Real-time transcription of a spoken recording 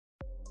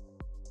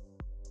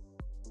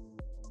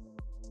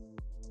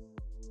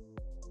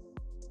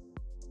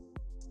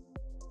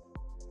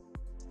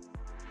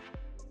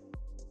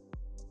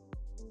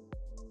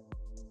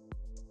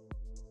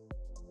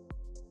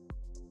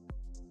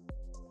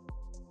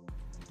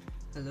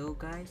Hello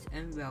guys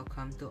and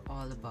welcome to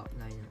All About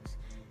Linux.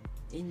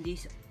 In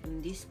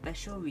this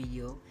special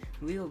video,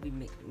 we will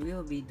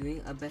be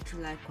doing a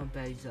battery life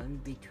comparison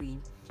between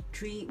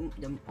three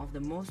of the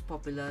most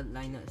popular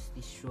Linux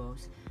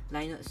distros: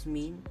 Linux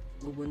Mint,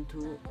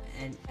 Ubuntu,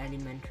 and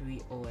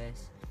Elementary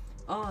OS.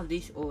 All of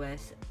these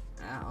OS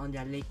are on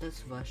their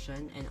latest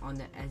version and on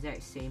the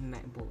exact same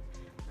MacBook.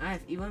 I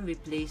have even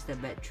replaced the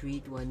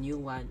battery to a new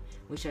one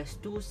which has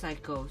 2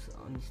 cycles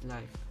on its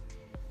life.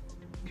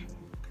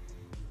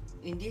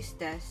 In this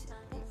test,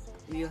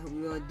 we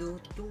will do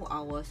 2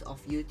 hours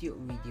of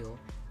YouTube video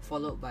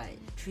followed by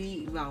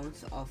 3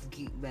 rounds of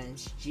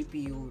Geekbench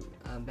GPU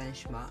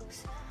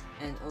benchmarks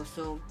and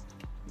also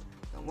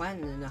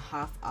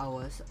 1.5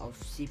 hours of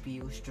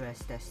CPU stress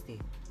testing.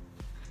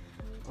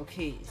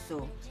 Okay,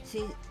 so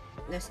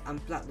let's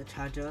unplug the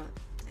charger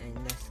and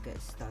let's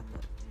get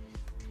started.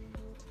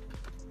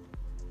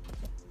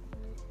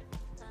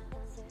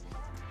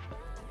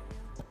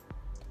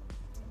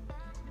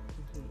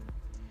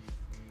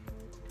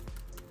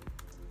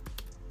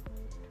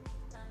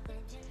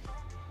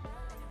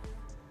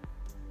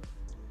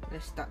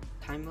 Let's start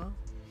the timer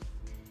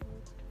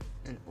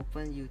and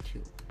open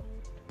YouTube.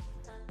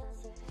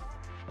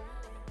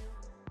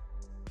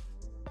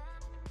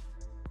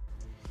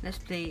 Let's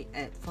play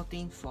at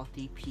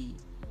 1440p.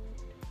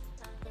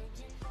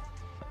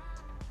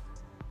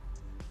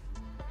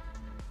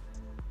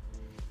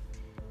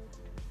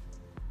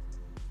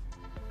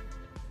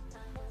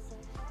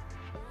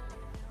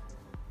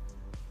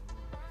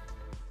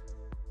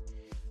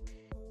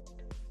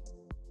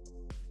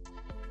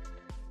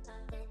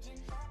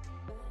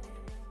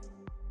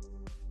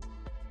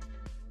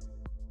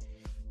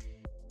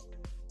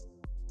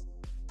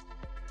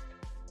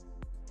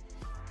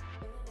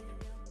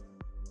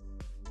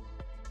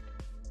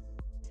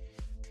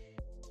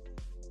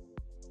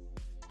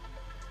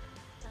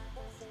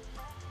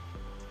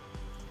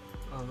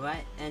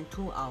 Alright, and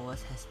 2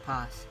 hours has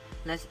passed.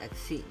 Let's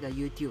exit the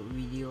YouTube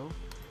video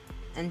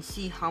and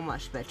see how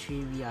much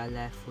battery we are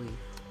left with.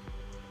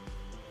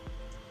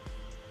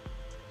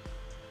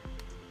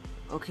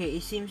 Okay,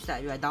 it seems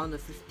that we are down to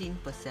 15%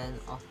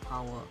 of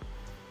power.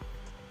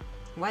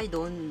 Why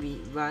don't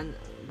we run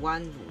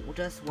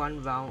just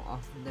one round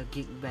of the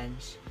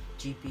Geekbench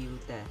GPU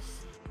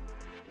test?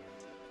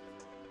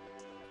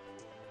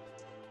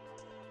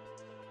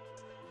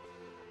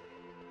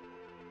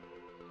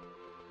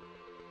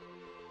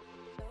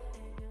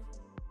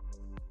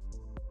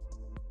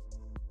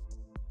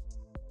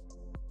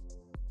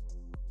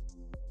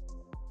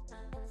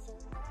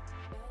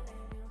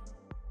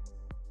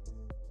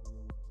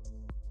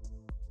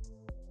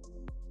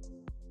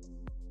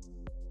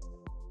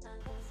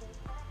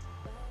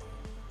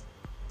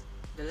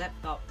 The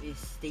laptop is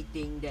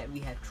stating that we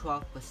have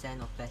 12%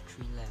 of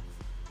battery left.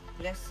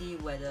 Let's see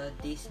whether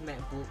this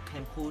MacBook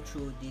can pull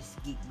through this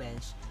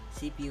Geekbench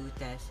CPU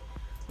test,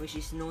 which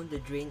is known to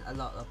drain a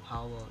lot of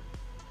power.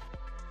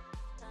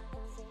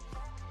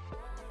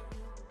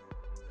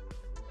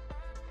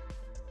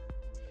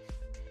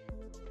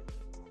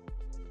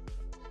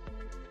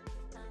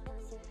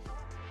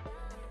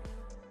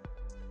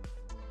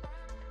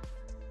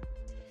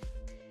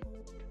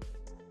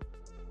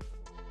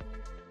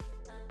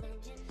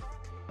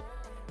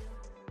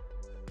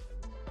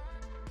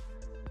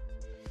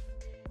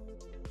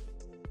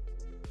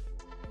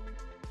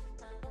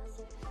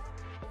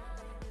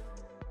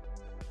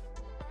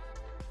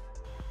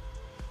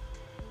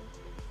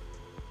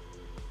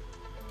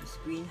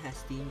 Screen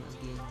has dimmed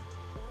again,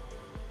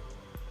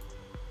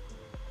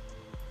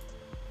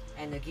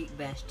 and the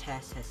Geekbench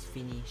test has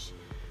finished.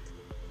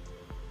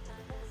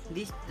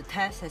 The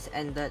test has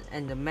ended,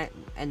 and the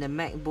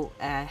MacBook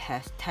Air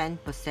has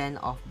 10%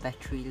 of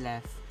battery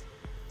left.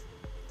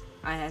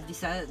 I have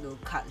decided to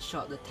cut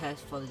short the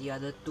test for the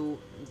other 2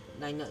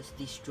 Linux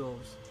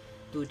distros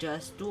to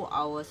just 2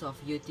 hours of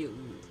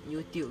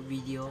YouTube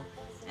video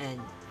and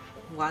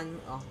one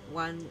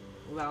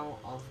round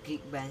of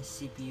Geekbench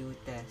CPU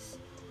test.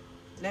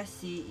 Let's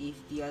see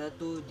if the other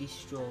 2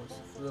 distros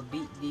will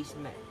beat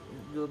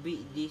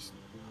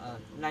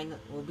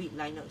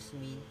Linux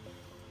Mint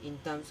in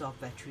terms of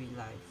battery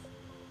life.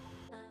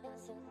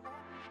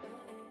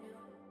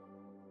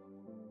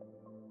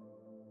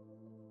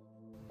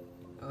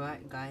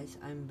 Alright guys,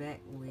 I'm back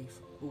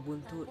with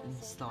Ubuntu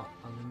installed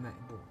on the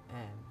MacBook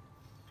Air.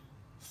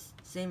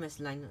 Same as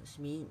Linux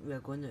Mint, we're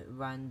going to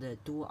run the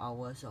 2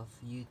 hours of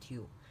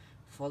YouTube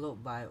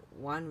followed by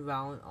 1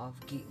 round of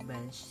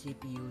Geekbench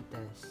CPU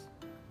test.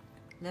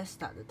 Let's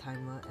start the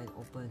timer and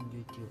open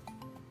YouTube.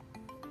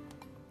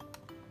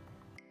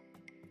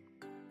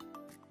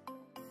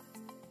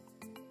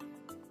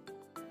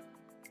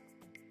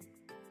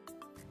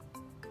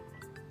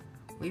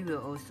 We will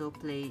also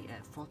play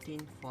at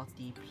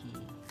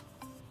 1440p.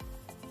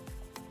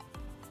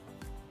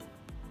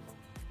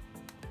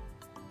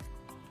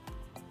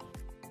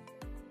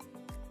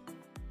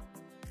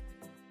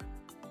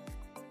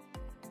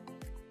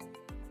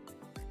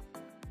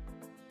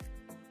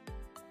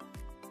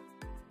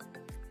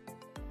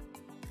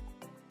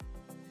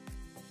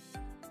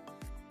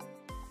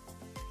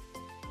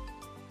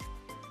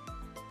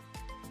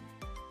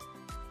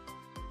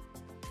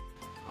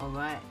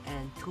 Alright,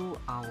 and 2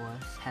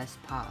 hours has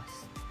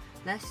passed.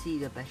 Let's see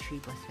the battery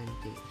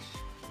percentage.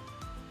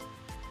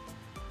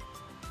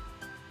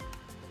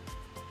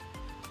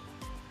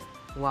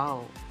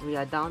 Wow, we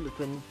are down to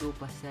 22%,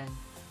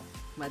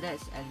 but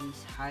that's at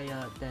least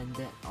higher than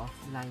that of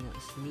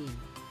Linux Mint.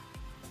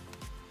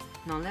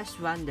 Now let's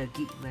run the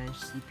Geekbench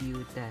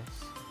CPU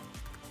test.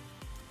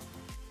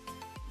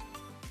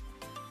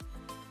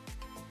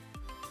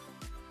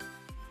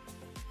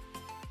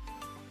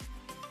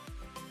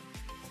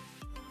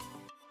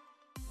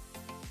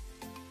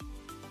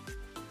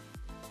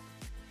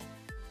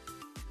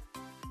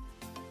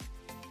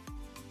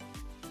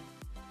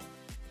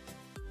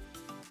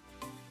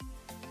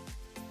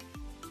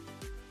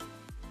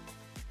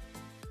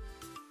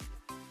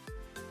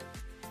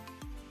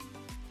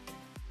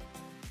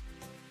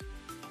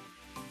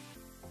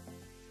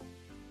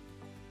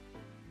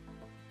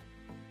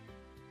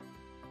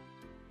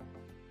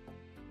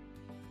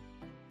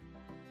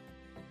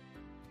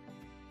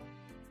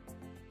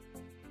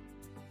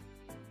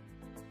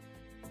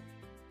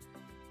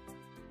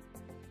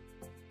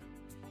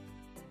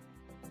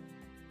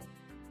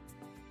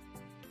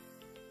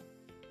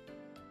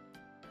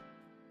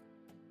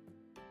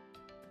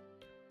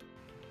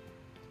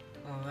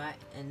 Alright,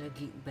 and the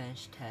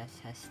Geekbench test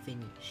has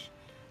finished.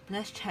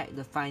 Let's check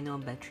the final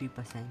battery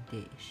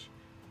percentage.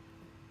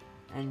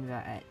 And we're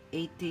at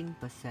 18%.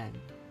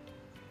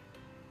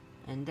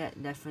 And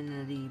that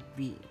definitely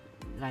beat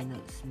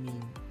Linux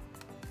Mint.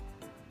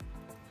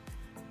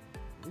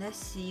 Let's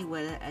see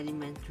whether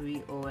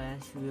Elementary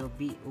OS will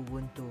beat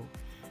Ubuntu.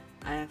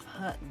 I have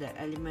heard that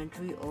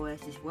Elementary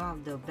OS is one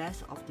of the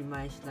best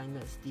optimized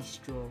Linux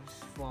distros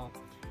for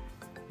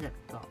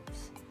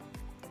laptops.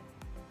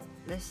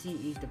 Let's see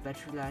if the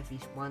battery life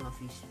is one of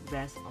its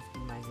best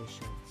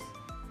optimizations.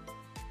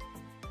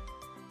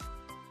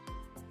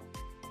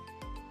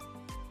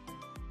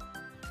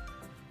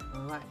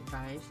 Alright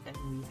guys, and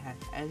we have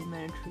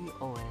Elementary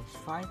OS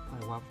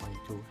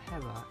 5.1.2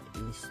 Hera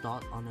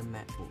installed on the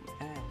Macbook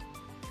Air.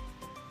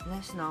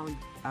 Let's now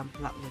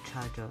unplug the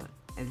charger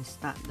and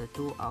start the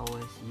 2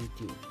 hours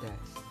YouTube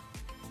test.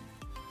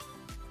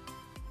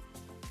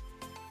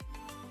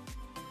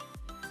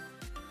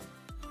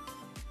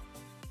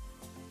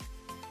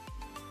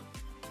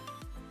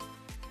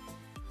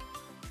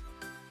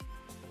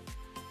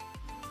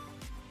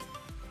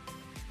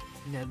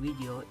 The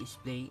video is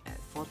playing at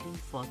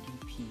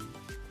 1440p.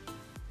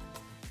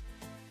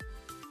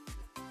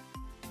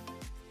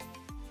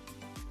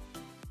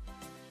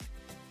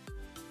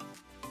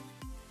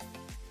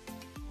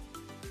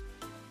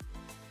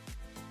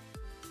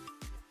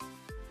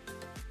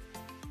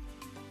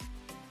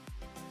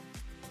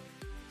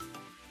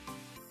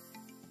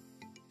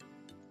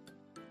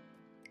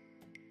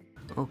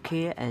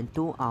 Okay, and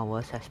 2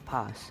 hours has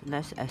passed.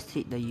 Let's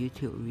exit the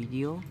YouTube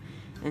video,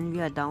 and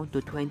we are down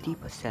to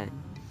 20%.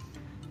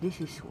 This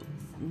is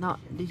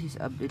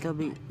a little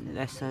bit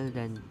lesser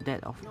than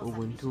that of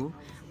Ubuntu,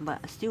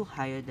 but still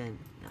higher than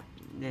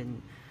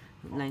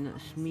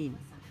Linux Mint.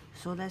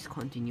 So let's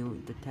continue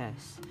with the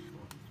test.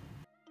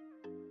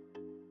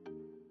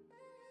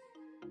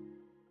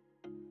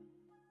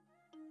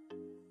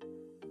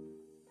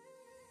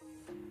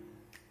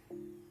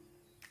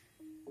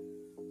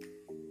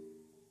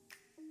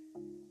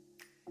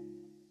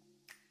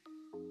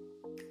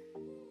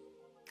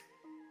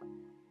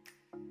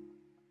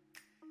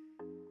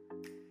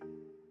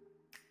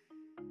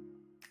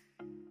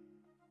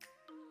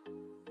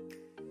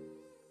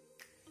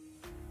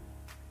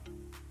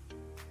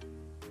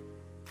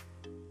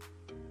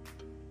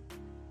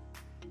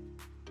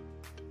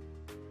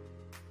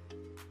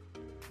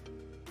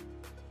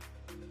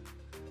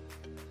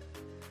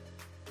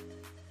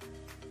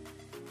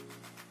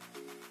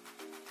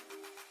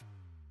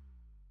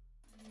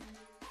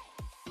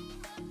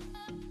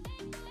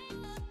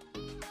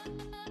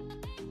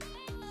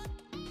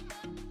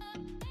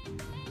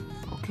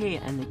 Okay,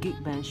 and the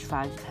Geekbench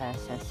 5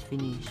 test has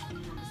finished.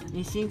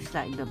 It seems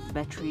like the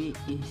battery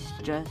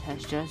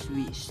has just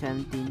reached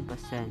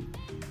 17%.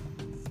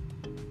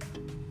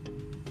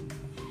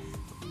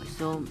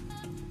 So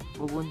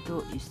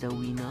Ubuntu is the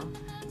winner,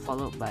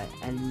 followed by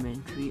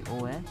Elementary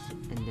OS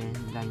and then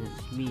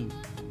Linux Mint.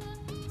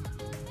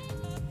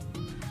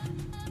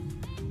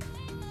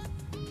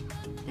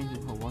 Thank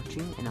you for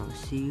watching, and I'll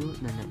see you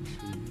in the next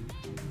video.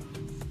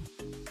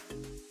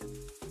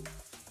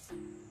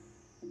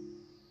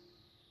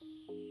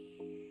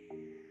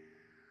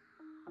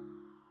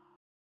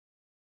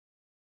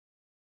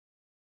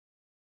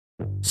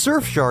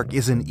 SurfShark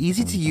is an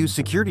easy-to-use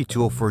security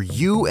tool for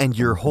you and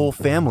your whole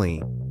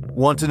family.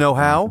 Want to know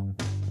how?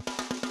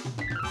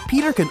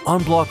 Peter can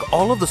unblock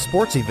all of the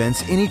sports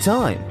events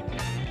anytime.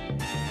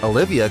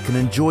 Olivia can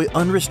enjoy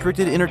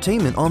unrestricted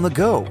entertainment on the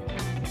go.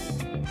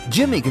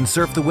 Jimmy can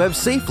surf the web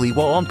safely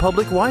while on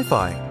public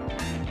Wi-Fi.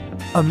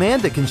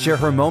 Amanda can share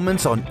her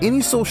moments on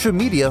any social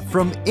media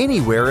from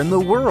anywhere in the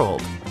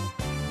world.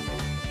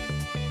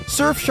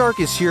 SurfShark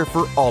is here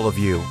for all of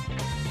you.